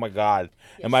face, like, oh my God,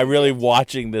 am I really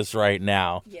watching this right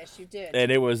now? Yes, you did.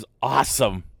 And it was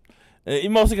awesome.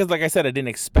 Mostly because, like I said, I didn't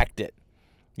expect it.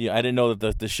 I didn't know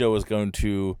that the show was going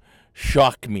to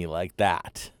shock me like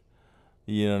that.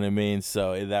 You know what I mean?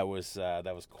 So that was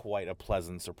quite a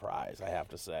pleasant surprise, I have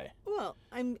to say. Well,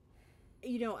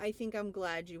 I think I'm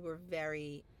glad you were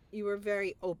very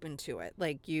open to it.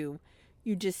 Like you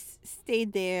just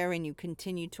stayed there and you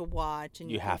continued to watch,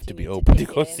 and You have to be continued open to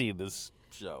take go in. see this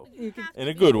show. You have in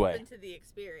to a be good open way. to the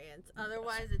experience.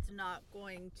 Otherwise, it's not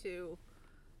going to.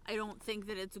 I don't think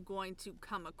that it's going to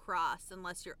come across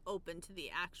unless you're open to the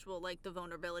actual, like, the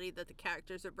vulnerability that the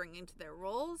characters are bringing to their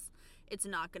roles. It's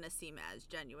not going to seem as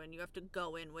genuine. You have to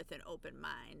go in with an open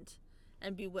mind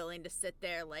and be willing to sit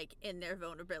there, like, in their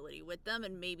vulnerability with them,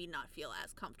 and maybe not feel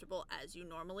as comfortable as you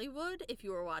normally would if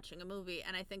you were watching a movie.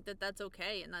 And I think that that's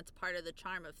okay, and that's part of the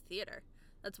charm of theater.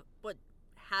 That's what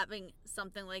having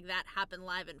something like that happen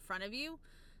live in front of you,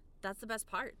 that's the best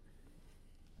part.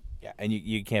 Yeah, and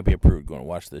you can't be a prude going to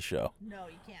watch this show. No,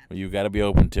 you can't. You got to be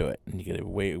open to it, and you got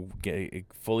to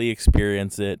fully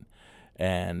experience it,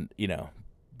 and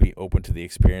be open to the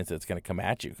experience that's going to come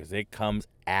at you, because it comes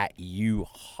at you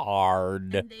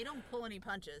hard. And they don't pull any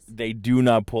punches. They do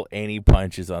not pull any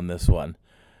punches on this one,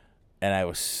 and I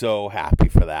was so happy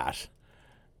for that.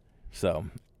 So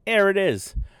there it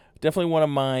is. Definitely one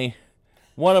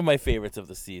of my favorites of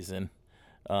the season.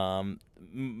 The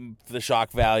shock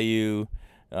value.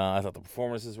 I thought the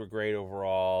performances were great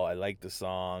overall. I liked the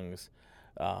songs,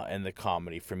 and the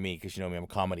comedy for me, because you know me, I'm a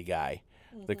comedy guy.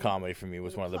 Mm-hmm. The comedy for me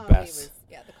was one of the best.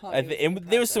 And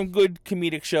there was some good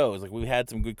comedic shows. Like, we had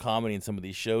some good comedy in some of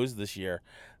these shows this year.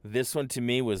 This one to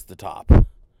me was the top.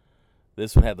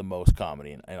 This one had the most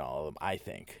comedy in all of them, I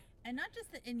think. And not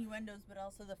just the innuendos, but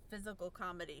also the physical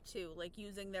comedy too, like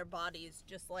using their bodies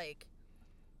just like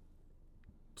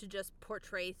to just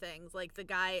portray things, like the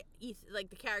guy, like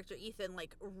the character Ethan,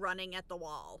 like running at the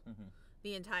wall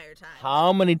the entire time.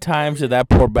 How many times did that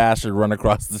poor bastard run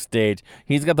across the stage?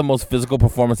 He's got the most physical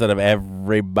performance out of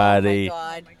everybody. Oh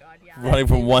my God, yeah. Running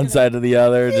from one side to the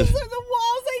other. These Just are the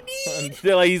walls I need.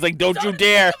 until he's like, don't you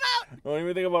dare. Don't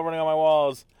even think about running on my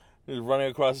walls. Just running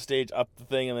across the stage, up the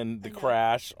thing, and then the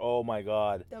crash. Oh my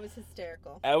God. That was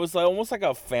hysterical. It was like almost like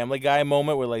a Family Guy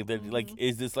moment where like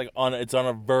is this like it's on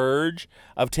a verge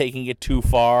of taking it too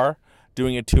far,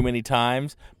 doing it too many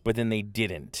times, but then they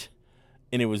didn't,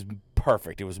 and it was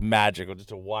perfect. It was magical just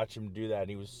to watch him do that.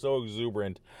 And he was so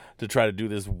exuberant to try to do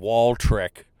this wall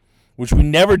trick, which we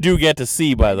never do get to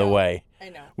see, by the way. I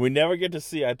know. We never get to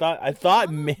see. I thought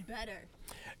Better.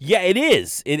 Yeah, it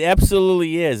is. It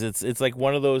absolutely is. It's like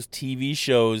one of those TV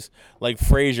shows like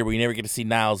Frasier where you never get to see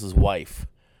Niles' wife.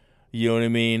 You know what I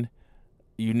mean?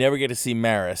 You never get to see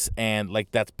Maris, and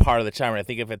like that's part of the charm. And I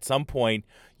think if at some point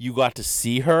you got to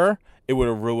see her, it would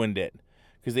have ruined it,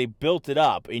 because they built it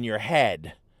up in your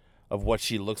head of what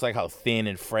she looks like, how thin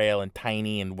and frail and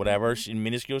tiny and whatever,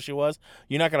 minuscule she was.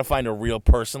 You're not going to find a real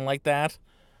person like that,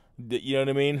 you know what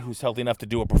I mean, who's healthy enough to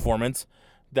do a performance.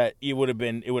 That it would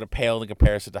have paled in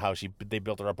comparison to how they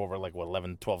built her up over like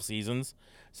 11, 12 seasons.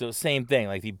 So same thing,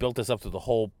 like he built this up through the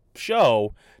whole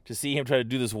show. To see him try to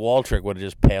do this wall trick would have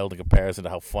just paled in comparison to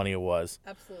how funny it was.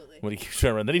 Absolutely. When he keeps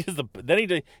turning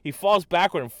around, he falls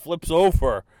backward and flips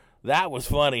over. That was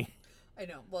funny. I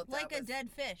know. Well, Like a dead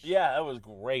fish. Yeah, that was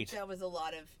great. That was a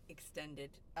lot of extended,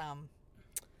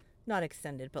 not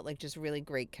extended, but like just really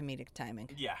great comedic timing.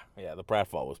 Yeah, the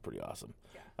pratfall was pretty awesome.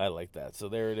 Yeah. I like that. So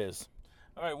there it is.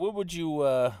 All right, what would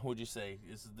you say?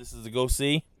 This is a go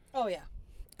see? Oh yeah,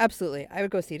 absolutely. I would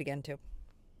go see it again too.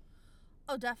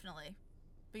 Oh, definitely.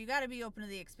 But you got to be open to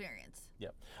the experience.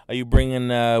 Yep. Are you bringing,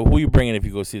 who are you bringing if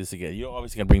you go see this again? You're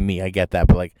obviously going to bring me. I get that.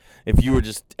 But, like, if you were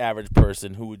just average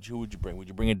person, who would you bring? Would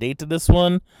you bring a date to this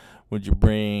one? Would you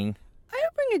bring... I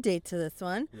would bring a date to this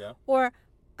one. Yeah. Or,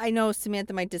 I know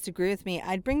Samantha might disagree with me.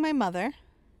 I'd bring my mother.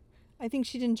 I think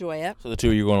she'd enjoy it. So the two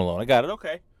of you are going alone. I got it.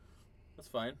 Okay. That's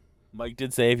fine. Mike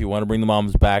did say if you want to bring the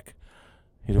moms back,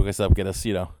 he'd hook us up, get us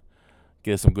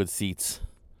some good seats.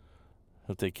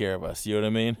 He'll take care of us. You know what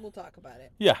I mean? We'll talk about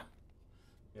it. Yeah.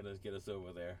 Get us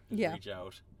over there. Just Yeah. reach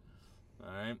out.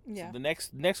 All right. Yeah. So the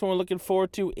next one we're looking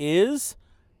forward to is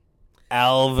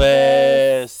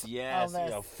Elvis. Yes.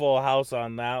 Elvis. A full house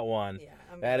on that one. Yeah,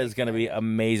 I'm That very is going to be excited.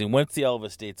 amazing. When's the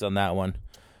Elvis dates on that one?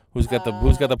 Who's got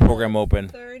the program open?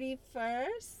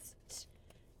 31st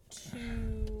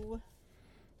to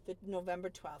the November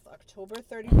 12th. October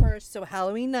 31st, so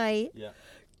Halloween night. Yeah.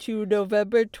 To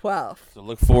November 12th. So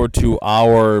look forward to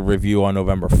our review on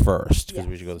November 1st because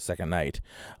we Yes. should go the second night.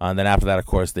 And then after that, of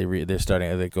course, they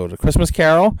go to Christmas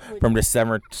Carol from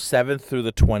December 7th through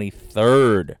the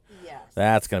 23rd. Yes.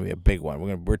 That's gonna be a big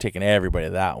one. We're taking everybody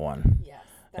to that one. Yes.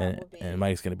 That will be. And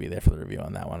Mike's gonna be there for the review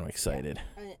on that one. I'm excited.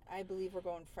 I believe we're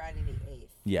going Friday the 8th.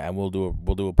 Yeah, and we'll do a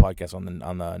podcast on the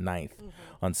 9th.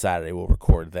 On Saturday. We'll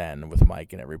record then with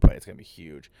Mike and everybody. It's gonna be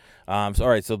huge. All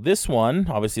right. So this one,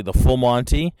 obviously, the full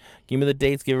Monty. Give me the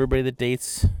dates. Give everybody the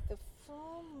dates. The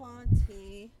full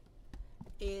Monty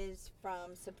is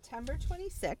from September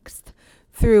 26th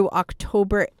through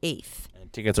October 8th.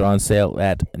 And tickets are on sale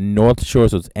at North Shore,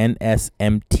 so it's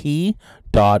nsmt.org.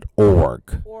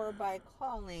 Or by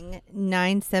calling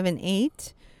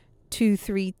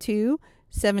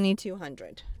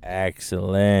 978-232-7200.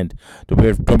 Excellent. Don't be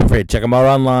afraid. Check them out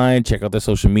online. Check out their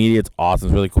social media. It's awesome.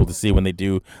 It's really cool to see when they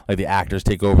do, like, the actors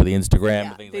take over the Instagram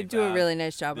and things They like do that. a really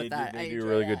nice job They with that. do I a enjoy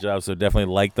really that. good job. So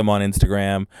definitely like them on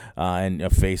Instagram and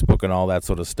Facebook and all that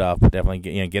sort of stuff. But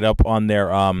definitely get up on their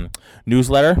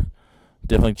newsletter.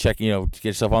 Definitely check, get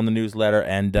yourself on the newsletter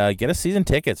and get us season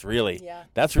tickets. Really, Yeah.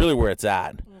 That's really where it's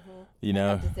at. I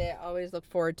have to say, I always look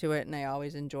forward to it, and I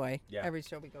always enjoy every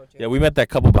show we go to. Yeah, we met that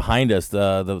couple behind us.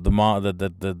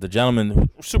 The gentleman,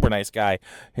 super nice guy.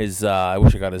 His I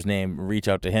wish I got his name. Reach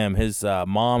out to him. His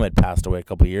mom had passed away a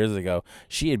couple of years ago.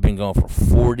 She had been going for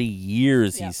 40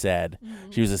 years. He said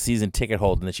she was a season ticket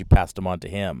holder, and then she passed them on to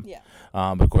him. Yeah.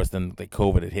 But of course, then the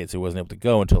COVID had hit, so he wasn't able to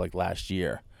go until like last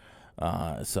year.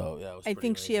 So that was I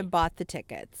think she had bought the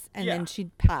tickets, and Yeah. then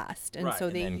she'd passed, and Right, so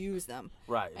and they then- used them.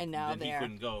 Right. And now then he they're-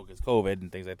 couldn't go because COVID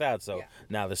and things like that. So Yeah.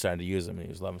 now they're starting to use him, and he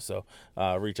was loving. So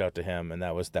reach out to him, and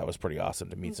that was pretty awesome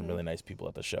to meet some really nice people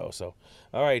at the show. So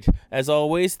all right, as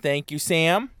always, thank you,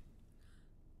 Sam.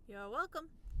 You're welcome.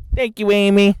 Thank you,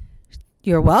 Amy.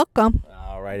 You're welcome.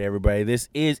 All right, everybody. This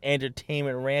is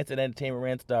Entertainment Rants at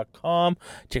entertainmentrants.com.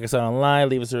 Check us out online.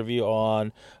 Leave us a review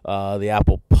on the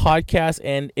Apple Podcast.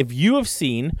 And if you have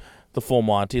seen the full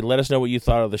Monty, let us know what you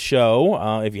thought of the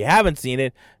show. If you haven't seen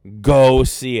it, go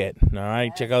see it. All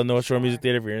right. Check out North Shore Music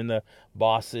Theater if you're in the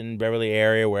Boston, Beverly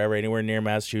area, wherever, anywhere near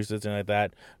Massachusetts, and like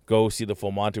that. Go see the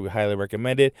full Monty. We highly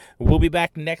recommend it. We'll be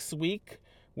back next week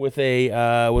with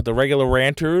the regular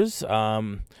ranters.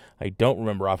 I don't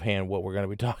remember offhand what we're going to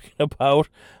be talking about.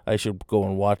 I should go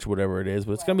and watch whatever it is,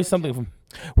 but it's going to be something from.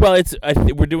 Well,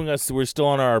 we're still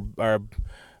on our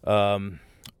what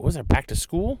was it, back to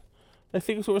school? I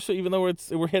think so. Even though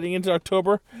we're heading into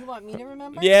October. You want me to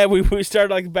remember? Yeah, we started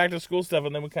like back to school stuff,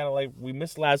 and then we kind of we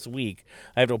missed last week.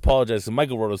 I have to apologize. So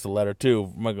Michael wrote us a letter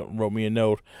too. Michael wrote me a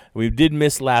note. We did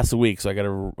miss last week, so I got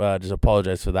to just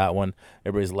apologize for that one.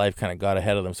 Everybody's life kind of got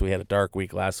ahead of them, so we had a dark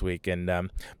week last week, and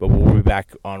but we'll be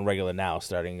back on regular now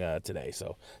starting today.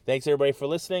 So thanks everybody for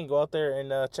listening. Go out there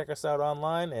and check us out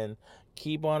online and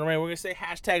keep on ranting. We're gonna say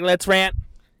hashtag Let's Rant.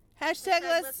 Hashtag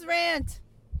Let's Rant.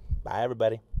 Bye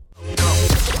everybody. Go.